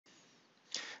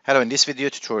Hello, in this video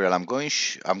tutorial, I'm going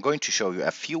to show you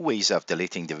a few ways of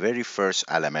deleting the very first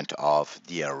element of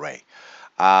the array.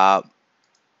 Uh,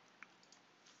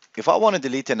 if I want to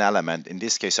delete an element, in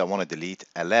this case, I want to delete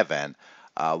 11,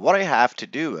 what I have to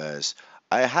do is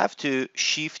I have to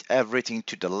shift everything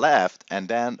to the left and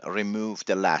then remove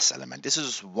the last element. This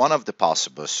is one of the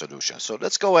possible solutions. So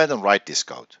let's go ahead and write this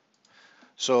code.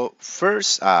 So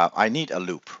first, I need a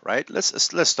loop, right? Let's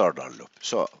start our loop.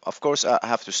 So of course, I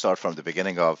have to start from the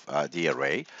beginning of the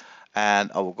array,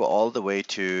 and I will go all the way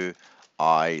to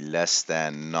I less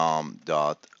than num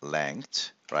dot length,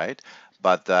 right?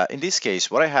 But in this case,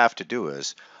 what I have to do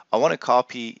is I want to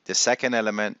copy the second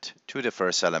element to the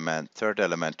first element, third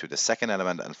element to the second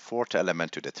element, and fourth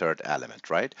element to the third element,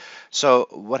 right? So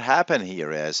what happened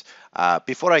here is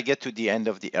before I get to the end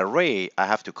of the array, I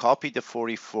have to copy the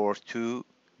 44 to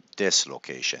this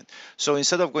location. So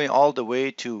instead of going all the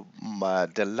way to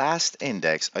the last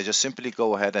index, I just simply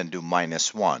go ahead and do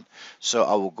 -1. So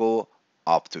I will go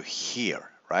up to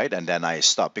here, right? And then I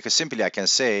stop because simply I can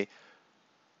say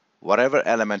whatever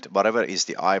element, whatever is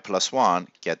the I plus 1,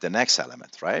 get the next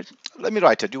element, right? Let me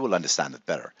write it, you will understand it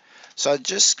better. So I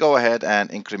just go ahead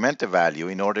and increment the value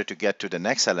in order to get to the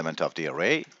next element of the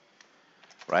array,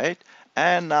 right?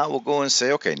 And now we'll go and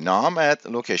say, okay, num at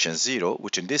location 0,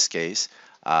 which in this case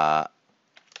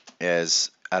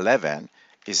is 11,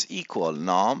 is equal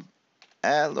num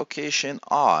at location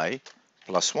I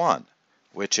plus 1,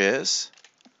 which is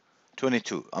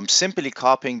 22. I'm simply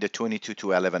copying the 22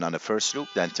 to 11 on the first loop,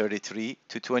 then 33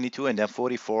 to 22, and then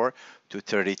 44 to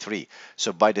 33.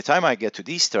 So by the time I get to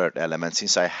these third elements,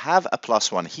 since I have a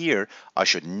 +1 here, I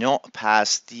should not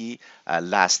pass the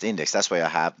last index. That's why I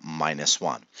have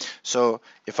 -1. So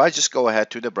if I just go ahead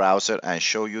to the browser and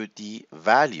show you the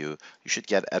value, you should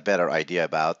get a better idea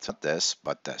about not this,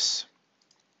 but this.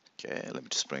 Okay, let me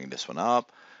just bring this one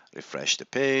up, refresh the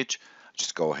page,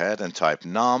 just go ahead and type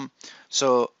num.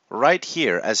 So right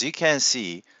here, as you can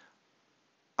see,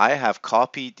 I have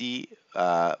copied the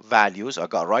values. I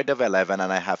got rid of 11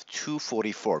 and I have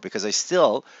 244 because I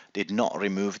still did not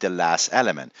remove the last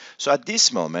element. So at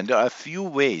this moment, there are a few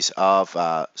ways of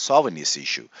solving this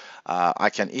issue. I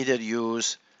can either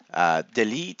use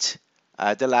delete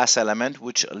the last element,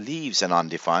 which leaves an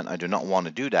undefined. I do not want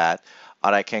to do that.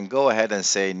 Or I can go ahead and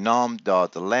say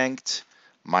num.length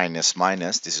minus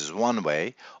minus. This is one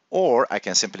way. Or I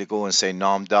can simply go and say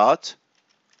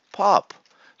num.pop.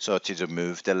 So to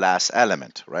remove the last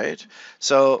element, right?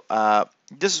 So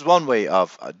this is one way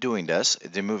of doing this,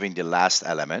 removing the last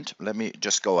element. Let me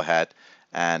just go ahead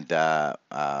and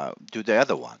do the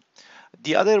other one.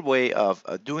 The other way of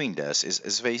doing this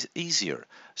is very easier.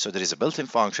 So there is a built-in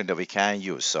function that we can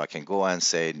use. So I can go and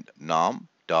say num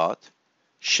dot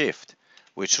shift,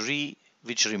 which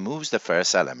removes the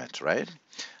first element, right?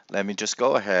 Let me just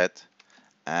go ahead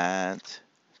and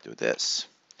do this.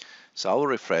 So I will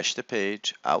refresh the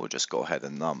page. I will just go ahead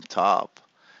and num top.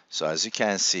 So as you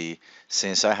can see,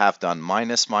 since I have done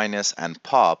minus minus and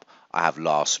pop, I have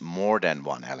lost more than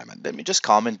one element. Let me just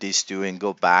comment these two and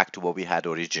go back to what we had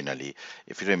originally.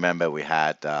 If you remember, we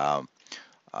had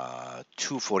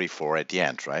 244 at the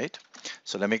end, right?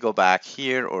 So let me go back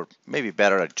here, or maybe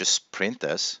better, I just print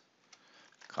this.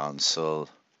 Console.log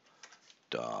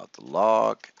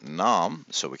num,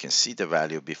 so we can see the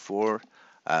value before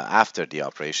after the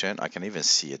operation. I can even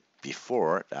see it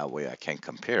before, that way I can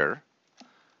compare,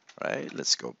 right?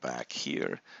 Let's go back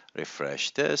here,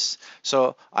 refresh this.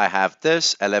 So I have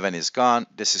this, 11 is gone,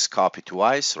 this is copied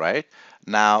twice, right?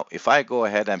 Now if I go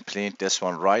ahead and print this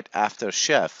one right after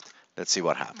shift, let's see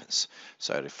what happens.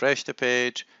 So I refresh the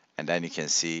page, and then you can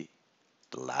see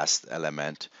the last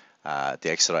element, the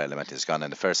extra element is gone,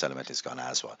 and the first element is gone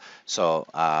as well. So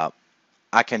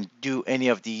I can do any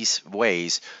of these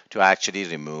ways to actually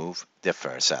remove the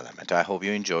first element. I hope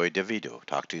you enjoyed the video.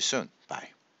 Talk to you soon.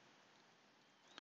 Bye.